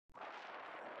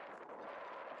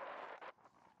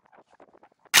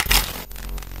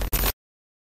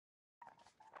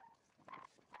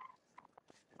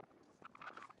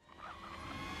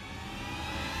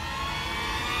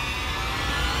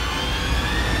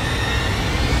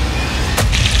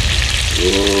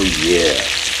Oh yeah,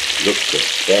 look at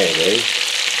that, eh?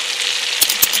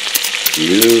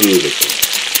 Beautiful.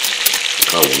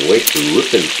 Can't wait to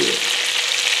rip into it.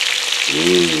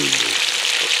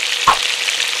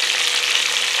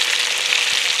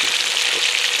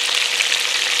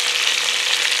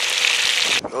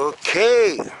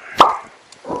 Okay.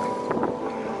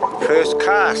 First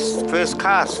cast.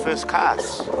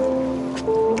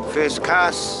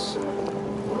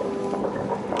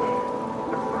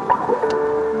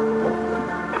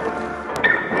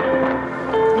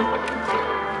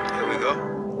 Here we go.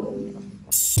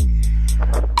 See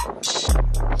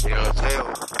on the tail.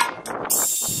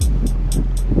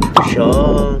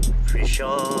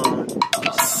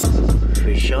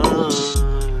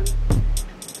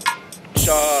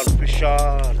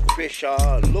 Fish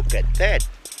on. Look at that.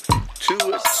 Two at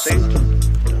the same time.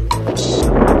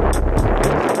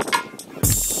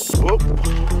 Whoop.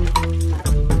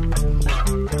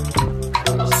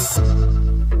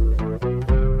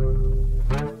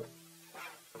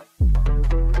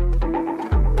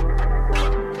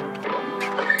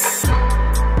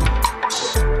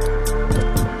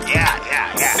 Yeah.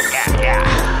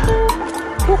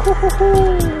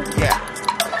 Yeah.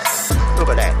 Look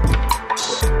at that.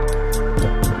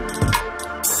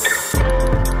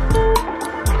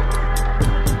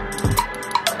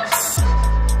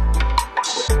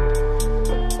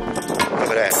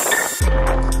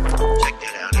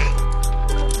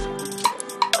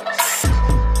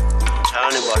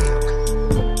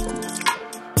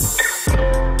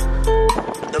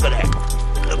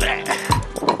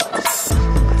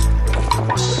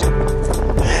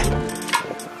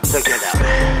 Check that out.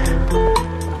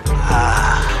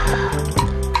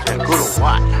 That good or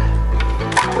what?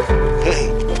 Hey,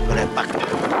 look at that bucket.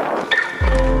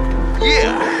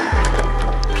 Yeah.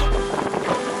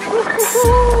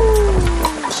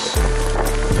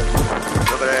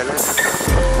 Look at that.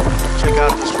 Check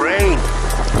out this rain.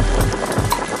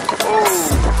 Oh,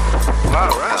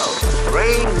 wow.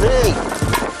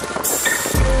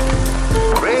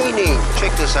 Raining.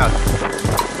 Check this out.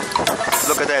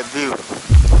 Look at that view.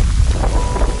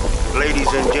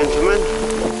 Ladies and gentlemen,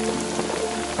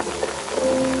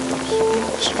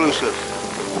 exclusive.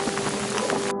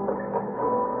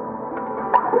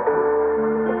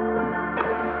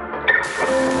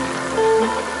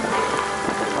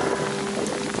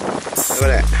 Look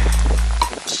at that.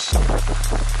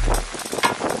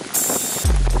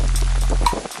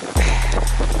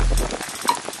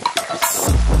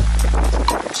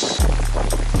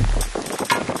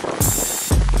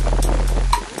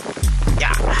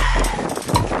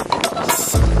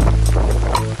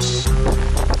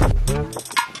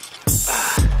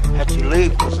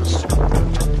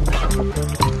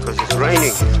 Because it's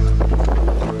raining.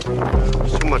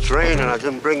 It's too much rain and I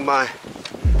didn't bring my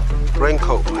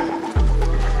raincoat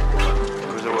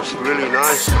because it was really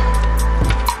nice.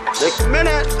 Next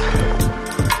minute,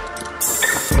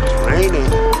 it's raining.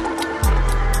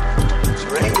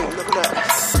 Look at that.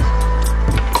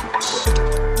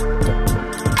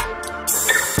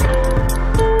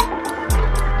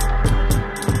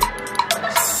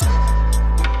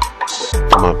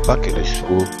 My bucket is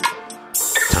full.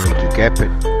 Time to cap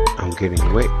it. I'm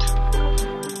getting wet.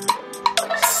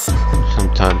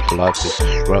 Sometimes life is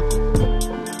a struggle,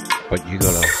 but you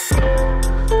gotta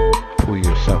pull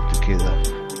yourself together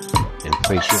and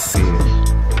face your fears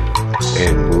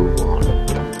and move on.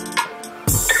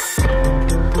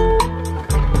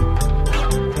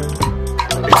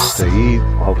 It's the eve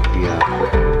of the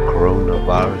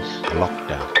coronavirus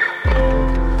lockdown.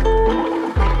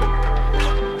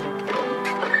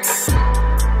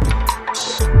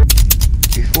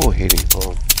 Before heading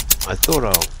home, I thought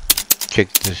I'll check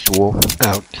this wharf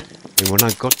out, and when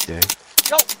I got there,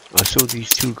 I saw these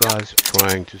two guys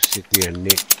trying to set their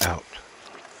net out.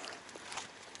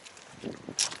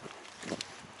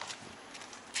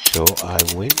 So I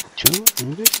went to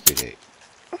investigate.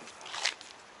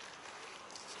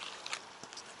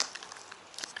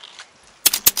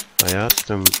 I asked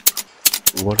him,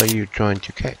 "What are you trying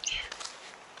to catch?"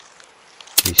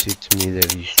 He said to me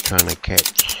that he's trying to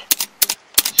catch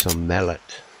some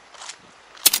mallet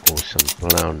or some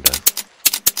flounder.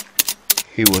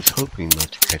 He was hoping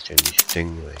not to catch any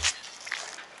stingrays.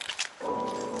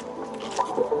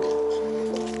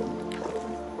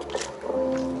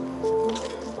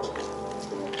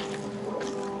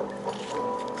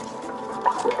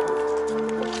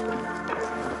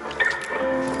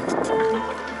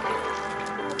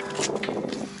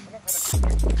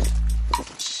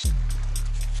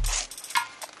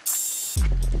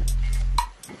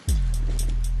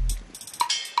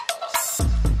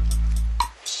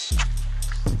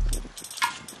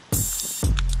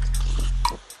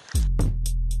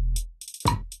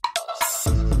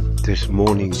 this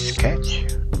morning's catch.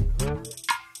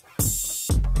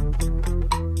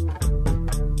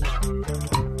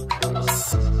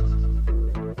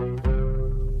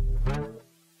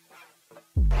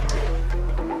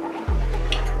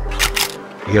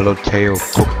 Yellowtail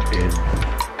cooked in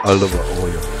olive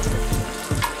oil.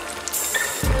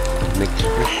 Mix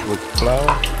fish with flour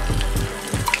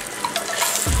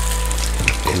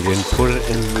and then put it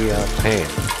in the pan.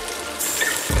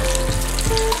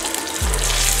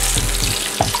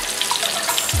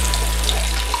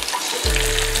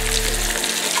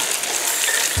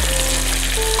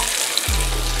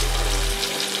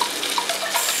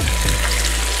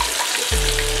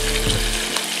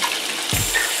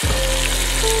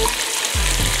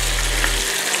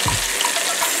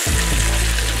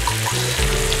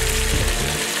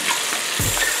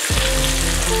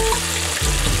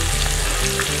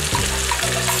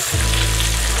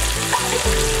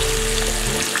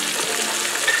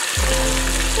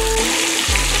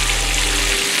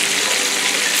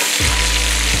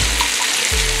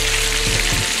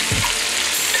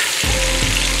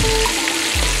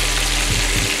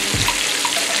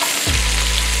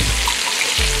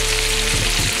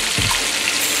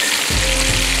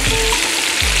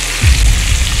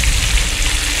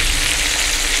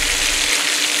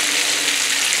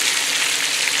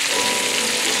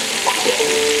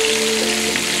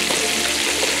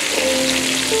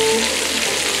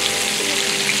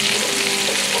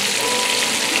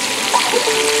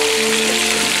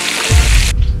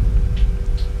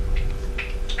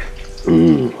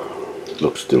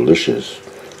 Looks delicious.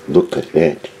 Look at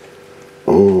that.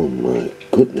 Oh my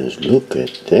goodness, look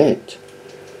at that.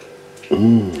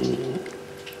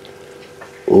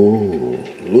 Oh,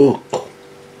 look.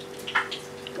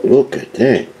 Look at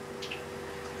that.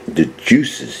 The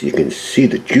juices, you can see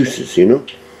the juices, you know.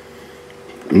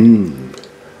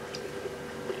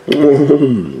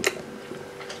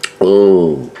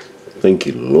 Oh, thank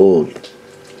you, Lord.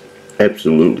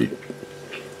 Absolutely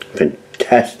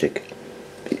fantastic.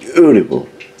 Beautiful.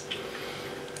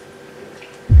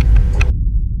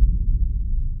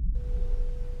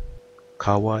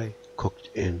 Flyguy cooked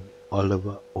in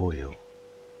olive oil.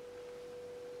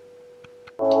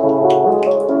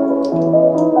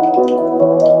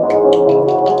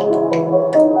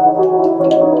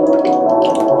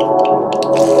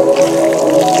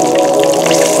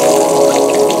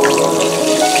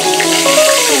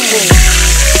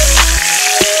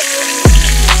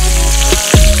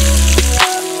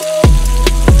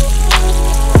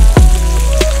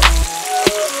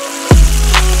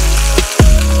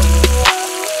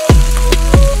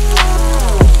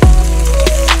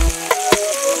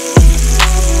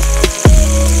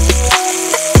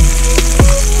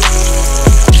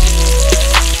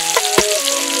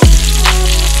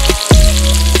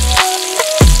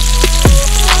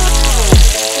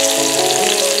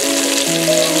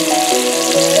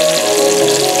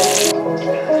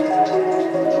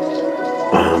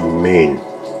 Man.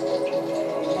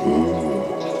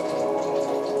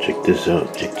 Check this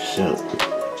out, check this out.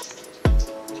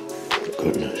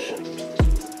 Goodness.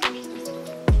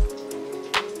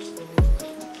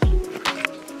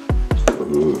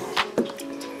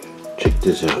 Check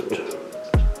this out.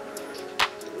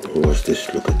 What's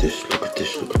this? Look at this, look at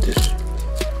this, look at this.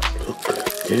 Look at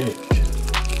that.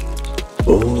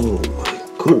 Oh my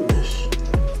goodness.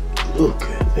 Look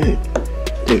at that.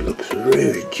 It looks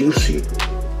really juicy.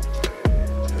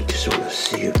 I just want to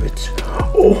see if it's...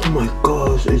 Oh my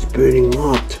gosh, it's burning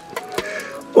hot.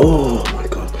 Oh my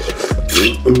god.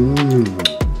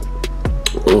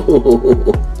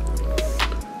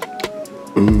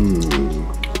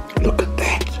 Look at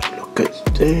that. Look at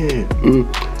that.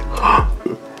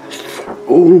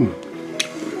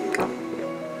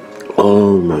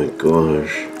 Oh my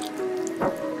gosh.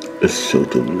 It's so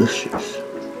delicious.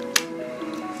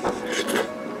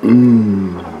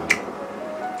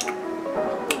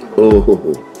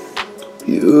 Oh,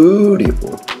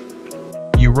 beautiful.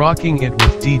 You rocking it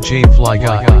with DJ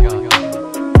Flyguy.